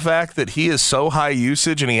that on the fact that he is so high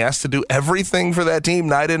usage and he has to do everything for that team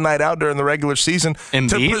night in, night out during the regular season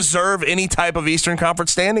to preserve any type of Eastern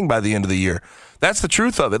Conference standing by the end of the year? That's the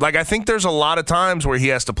truth of it. I think there's a lot of times where he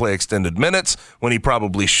has to play extended minutes when he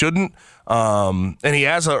probably shouldn't. And he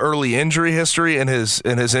has an early injury history in his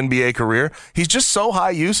NBA career. He's just so high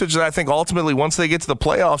usage that I think ultimately once they get to the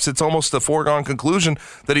playoffs, it's almost a foregone conclusion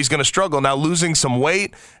that he's going to struggle. Now, losing some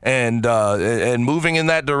weight and moving in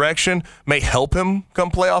that direction may help him come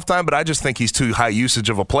playoff time, but I just think he's too high usage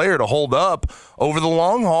of a player to hold up over the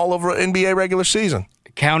long haul over an NBA regular season.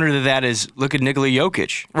 Counter to that is, look at Nikola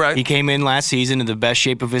Jokic. Right. He came in last season in the best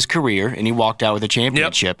shape of his career, and he walked out with a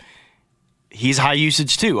championship. Yep. He's high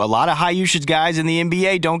usage too. A lot of high usage guys in the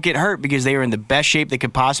NBA don't get hurt because they are in the best shape they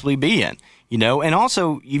could possibly be in. And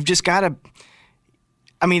also, you've just got to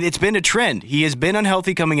I mean, it's been a trend. He has been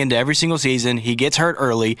unhealthy coming into every single season. He gets hurt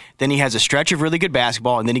early. Then he has a stretch of really good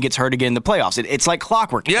basketball, and then he gets hurt again in the playoffs. It's like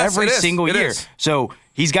clockwork every single year. So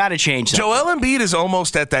he's got to change that. Joel Embiid is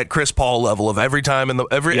almost at that Chris Paul level of every time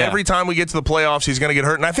every time we get to the playoffs, he's going to get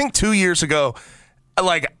hurt. And I think 2 years ago,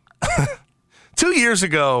 2 years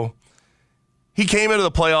ago, he came into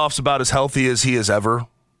the playoffs about as healthy as he has ever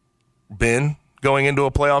been going into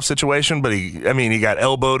a playoff situation, but he got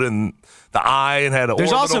elbowed in the eye and had an orbital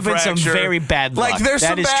fracture. There's also been some very bad luck. There's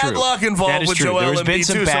some bad luck involved with Joel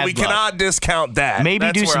Embiid, too, so we cannot discount that.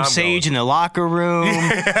 Maybe do some sage in the locker room,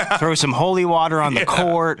 throw some holy water on the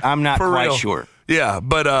court. I'm not quite sure. Yeah,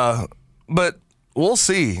 but we'll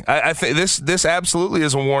see. I think this absolutely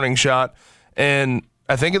is a warning shot, and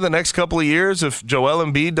I think in the next couple of years, if Joel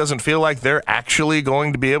Embiid doesn't feel like they're actually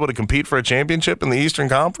going to be able to compete for a championship in the Eastern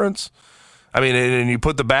Conference, and you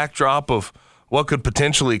put the backdrop of what could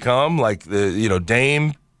potentially come, like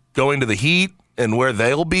Dame going to the Heat and where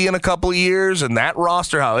they'll be in a couple of years, and that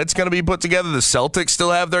roster, how it's going to be put together. The Celtics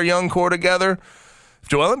still have their young core together. If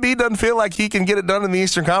Joel Embiid doesn't feel like he can get it done in the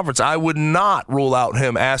Eastern Conference, I would not rule out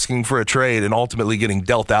him asking for a trade and ultimately getting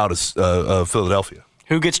dealt out of Philadelphia.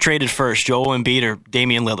 Who gets traded first, Joel Embiid or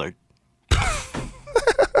Damian Lillard?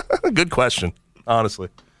 Good question, honestly.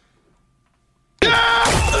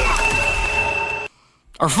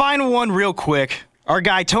 Our final one real quick. Our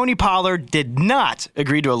guy, Tony Pollard, did not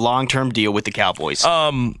agree to a long-term deal with the Cowboys.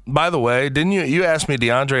 By the way, didn't you ask me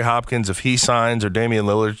DeAndre Hopkins if he signs or Damian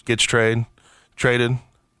Lillard gets traded?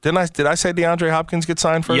 Did I say DeAndre Hopkins gets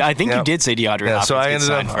signed first? Yeah, I think you did say DeAndre Hopkins so gets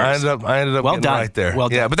signed first. I ended up well getting done. right there. Well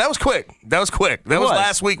done. Yeah, but that was quick. That was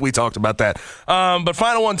last week we talked about that. But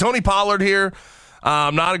final one, Tony Pollard here.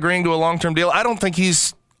 Not agreeing to a long-term deal. I don't think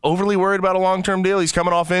he's overly worried about a long-term deal. He's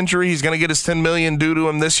coming off injury. He's going to get his $10 million due to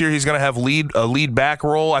him this year. He's going to have a lead back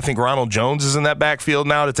role. I think Ronald Jones is in that backfield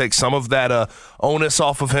now to take some of that onus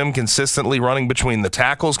off of him consistently running between the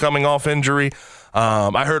tackles coming off injury.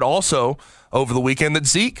 I heard also over the weekend that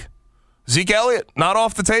Zeke Elliott, not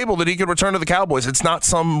off the table, that he could return to the Cowboys. It's not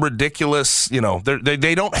some ridiculous,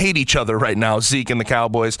 they don't hate each other right now, Zeke and the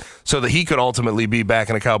Cowboys, so that he could ultimately be back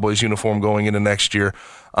in a Cowboys uniform going into next year.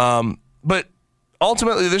 But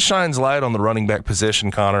ultimately, this shines light on the running back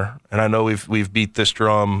position, Connor, and I know we've beat this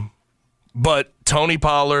drum, but Tony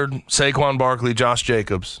Pollard, Saquon Barkley, Josh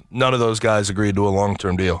Jacobs, none of those guys agreed to a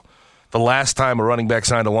long-term deal. The last time a running back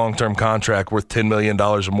signed a long-term contract worth $10 million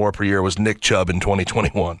or more per year was Nick Chubb in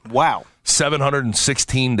 2021. Wow.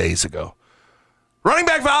 716 days ago. Running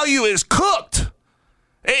back value is cooked.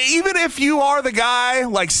 Even if you are the guy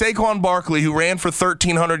like Saquon Barkley who ran for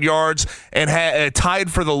 1,300 yards and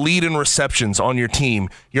tied for the lead in receptions on your team,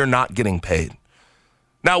 you're not getting paid.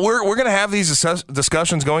 Now, we're going to have these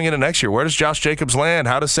discussions going into next year. Where does Josh Jacobs land?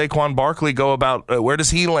 How does Saquon Barkley go about? Where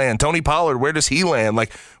does he land? Tony Pollard, where does he land?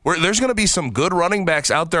 There's going to be some good running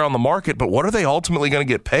backs out there on the market, but what are they ultimately going to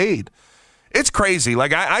get paid? It's crazy.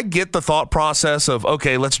 I get the thought process of,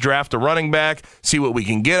 okay, let's draft a running back, see what we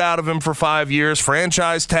can get out of him for 5 years,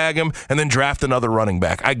 franchise tag him, and then draft another running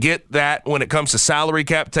back. I get that when it comes to salary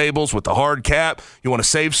cap tables with the hard cap. You want to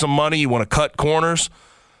save some money. You want to cut corners.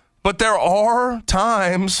 But there are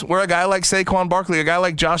times where a guy like Saquon Barkley, a guy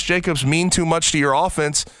like Josh Jacobs mean too much to your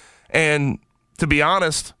offense. And to be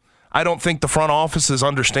honest, I don't think the front offices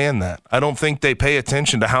understand that. I don't think they pay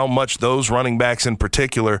attention to how much those running backs in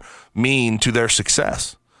particular mean to their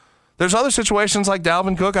success. There's other situations like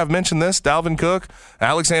Dalvin Cook. I've mentioned this. Dalvin Cook,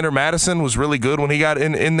 Alexander Mattison was really good when he got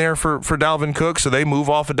in there for Dalvin Cook, so they move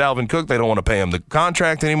off of Dalvin Cook. They don't want to pay him the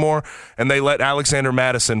contract anymore, and they let Alexander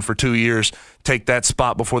Mattison for 2 years take that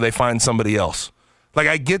spot before they find somebody else.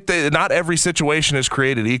 I get that not every situation is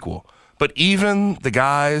created equal, but even the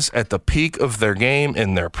guys at the peak of their game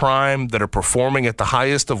in their prime that are performing at the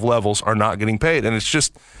highest of levels are not getting paid, and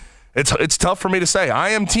it's tough for me to say. I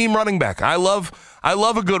am team running back. I love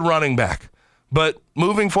a good running back. But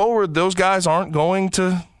moving forward, those guys aren't going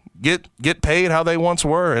to get paid how they once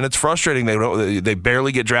were, and it's frustrating. They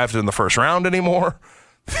barely get drafted in the first round anymore.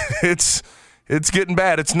 It's getting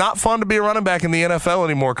bad. It's not fun to be a running back in the NFL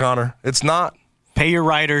anymore, Connor. It's not. Pay your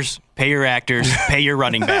writers, pay your actors, pay your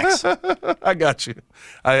running backs. I got you.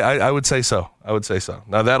 I would say so.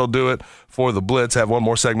 Now, that'll do it for the Blitz. Have one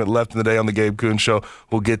more segment left in the day on the Gabe Kuhn Show.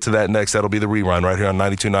 We'll get to that next. That'll be the Rewind right here on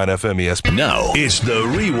 92.9 FM ESPN. Now it's the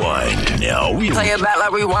Rewind. Play it back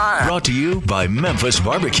like Rewind. Brought to you by Memphis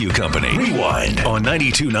Barbecue Company. Rewind on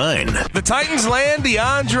 92.9. The Titans land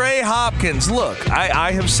DeAndre Hopkins. Look,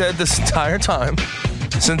 I have said this entire time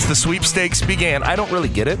since the sweepstakes began, I don't really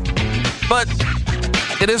get it. But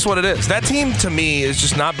It is what it is. That team, to me, is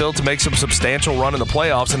just not built to make some substantial run in the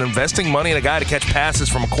playoffs, and investing money in a guy to catch passes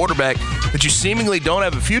from a quarterback that you seemingly don't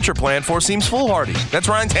have a future plan for seems foolhardy. That's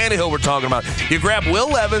Ryan Tannehill we're talking about. You grab Will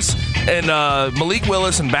Levis and Malik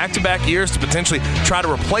Willis in back-to-back years to potentially try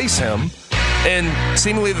to replace him, and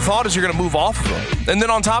seemingly the thought is you're going to move off of him. And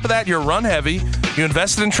then on top of that, you're run-heavy. You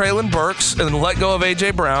invested in Treylon Burks and let go of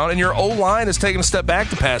A.J. Brown, and your O-line has taken a step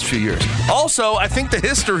back the past few years. Also, I think the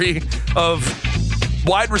history of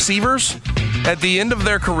wide receivers at the end of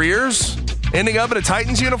their careers ending up in a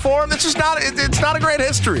Titans uniform, it's not a great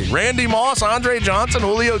history. Randy Moss, Andre Johnson,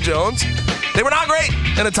 Julio Jones, they were not great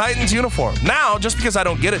in a Titans uniform. Now, just because I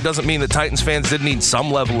don't get it doesn't mean that Titans fans didn't need some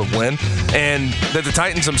level of win and that the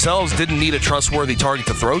Titans themselves didn't need a trustworthy target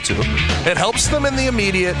to throw to. It helps them in the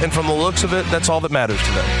immediate, and from the looks of it, that's all that matters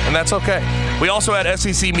to them, and that's okay. We also had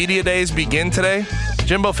SEC Media Days begin today.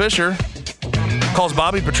 Jimbo Fisher calls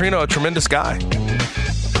Bobby Petrino a tremendous guy.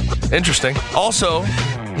 Interesting. Also,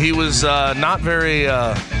 he was not very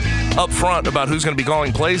upfront about who's going to be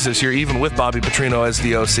calling plays this year, even with Bobby Petrino as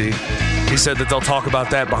the OC. He said that they'll talk about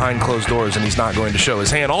that behind closed doors, and he's not going to show his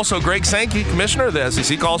hand. Also, Greg Sankey, commissioner of the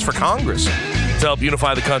SEC, calls for Congress to help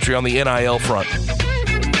unify the country on the NIL front.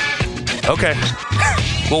 Okay.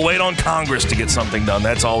 We'll wait on Congress to get something done.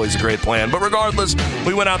 That's always a great plan. But regardless,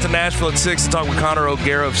 we went out to Nashville at 6 to talk with Connor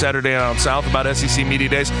O'Gara of Saturday Down South about SEC Media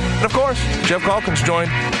Days. And, of course, Jeff Calkins joined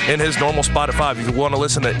in his normal spot at 5. If you want to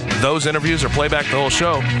listen to those interviews or play back the whole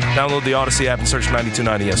show, download the Odyssey app and search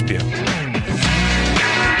 92.9 ESPN.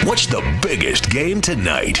 What's the biggest game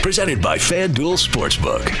tonight? Presented by FanDuel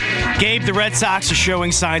Sportsbook. Gabe, the Red Sox are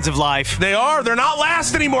showing signs of life. They are. They're not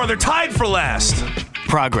last anymore. They're tied for last.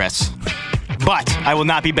 Progress. But I will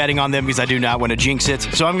not be betting on them because I do not want to jinx it.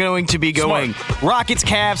 So I'm going to be going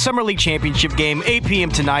Rockets-Cavs Summer League Championship game, 8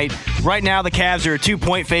 p.m. tonight. Right now, the Cavs are a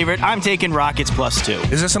 2-point favorite. I'm taking Rockets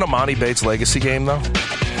 +2. Is this an Amani Bates legacy game, though?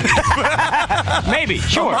 Maybe,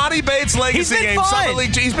 sure. Amani Bates legacy game. Summer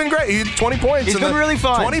League. He's been great. He's 20 points. He's been really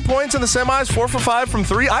fun. 20 points in the semis, 4 for 5 from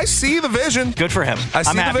 3. I see the vision. Good for him. I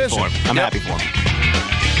see the vision. I'm happy for him.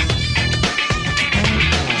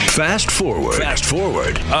 Fast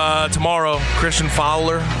forward. Tomorrow, Christian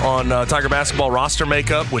Fowler on Tiger basketball roster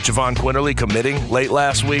makeup with Javon Quinterly committing late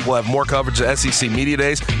last week. We'll have more coverage at SEC Media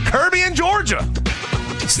Days. Kirby and Georgia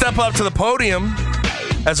step up to the podium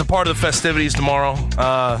as a part of the festivities tomorrow.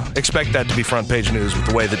 Expect that to be front page news with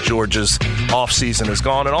the way that Georgia's offseason is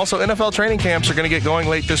gone. And also, NFL training camps are going to get going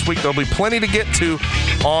late this week. There'll be plenty to get to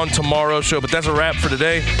on tomorrow's show. But that's a wrap for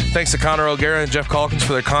today. Thanks to Connor O'Gara and Jeff Calkins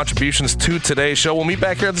for their contributions to today's show. We'll meet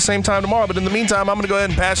back here at the same time tomorrow. But in the meantime, I'm going to go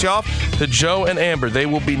ahead and pass you off to Joe and Amber. They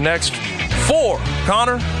will be next for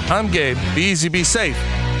Connor. I'm Gabe. Be easy, be safe,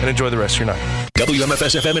 and enjoy the rest of your night.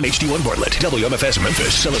 WMFS-FM and HD1 Bartlett. WMFS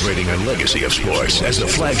Memphis, celebrating a legacy of sports as the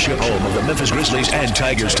flagship home of the Memphis Grizzlies and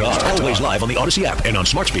Tigers talk. Always live on the Odyssey app and on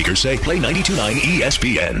smart speakers. Say play 92.9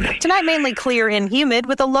 ESPN. Tonight mainly clear and humid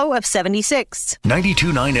with a low of 76.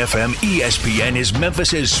 92.9 FM ESPN is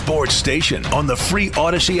Memphis's sports station on the free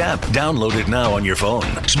Odyssey app. Download it now on your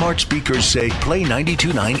phone. Smart speakers say play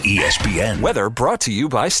 92.9 ESPN. Weather brought to you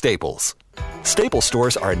by Staples. Staples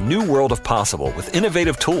stores are a new world of possible with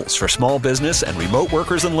innovative tools for small business and remote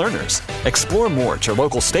workers and learners. Explore more at your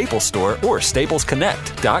local Staples store or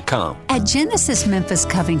staplesconnect.com. At Genesis Memphis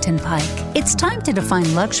Covington Pike, it's time to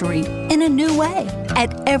define luxury in a new way.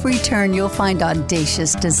 At every turn, you'll find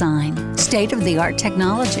audacious design, state-of-the-art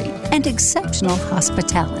technology, and exceptional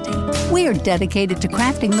hospitality. We are dedicated to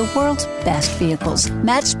crafting the world's best vehicles,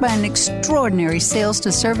 matched by an extraordinary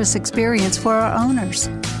sales-to-service experience for our owners.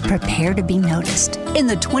 Prepare to be noticed in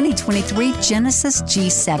the 2023 Genesis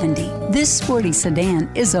G70. This sporty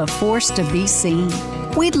sedan is a force to be seen.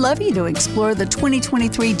 We'd love you to explore the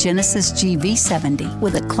 2023 Genesis GV70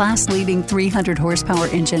 with a class-leading 300 horsepower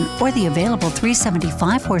engine or the available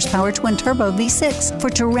 375 horsepower twin-turbo V6 for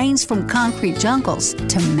terrains from concrete jungles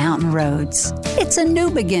to mountain roads. It's a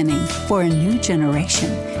new beginning for a new generation.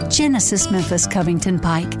 Genesis Memphis Covington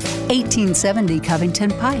Pike, 1870 Covington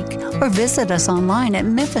Pike, or visit us online at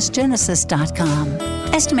memphisgenesis.com.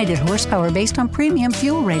 Estimated horsepower based on premium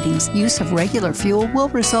fuel ratings. Use of regular fuel will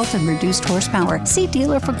result in reduced horsepower. See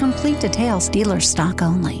dealer for complete details. Dealer stock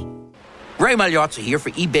only. Ray Magliozzi here for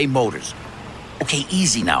eBay Motors. Okay,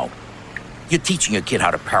 easy now. You're teaching your kid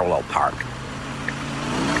how to parallel park.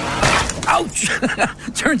 Ouch!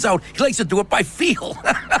 Turns out he likes to do it by feel.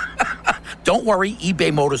 Don't worry,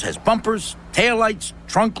 eBay Motors has bumpers, taillights,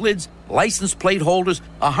 trunk lids, license plate holders,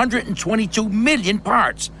 122 million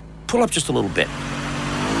parts. Pull up just a little bit.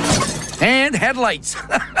 And headlights.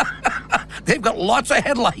 They've got lots of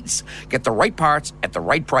headlights. Get the right parts at the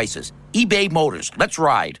right prices. eBay Motors. Let's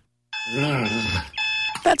ride.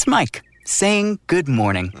 That's Mike saying good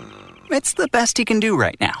morning. It's the best he can do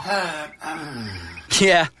right now.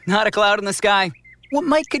 Yeah, not a cloud in the sky. What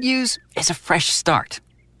Mike could use is a fresh start.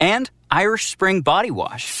 And Irish Spring Body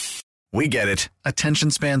Wash. We get it.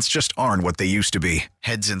 Attention spans just aren't what they used to be.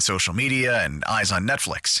 Heads in social media and eyes on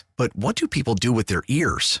Netflix. But what do people do with their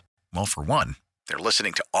ears? Well, for one, they're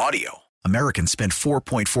listening to audio. Americans spend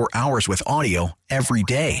 4.4 hours with audio every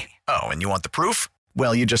day. Oh, and you want the proof?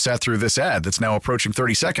 Well, you just sat through this ad that's now approaching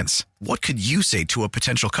 30 seconds. What could you say to a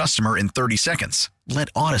potential customer in 30 seconds? Let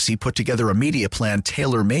Odyssey put together a media plan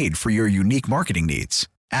tailor-made for your unique marketing needs.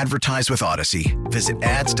 Advertise with Odyssey. Visit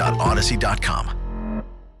ads.odyssey.com.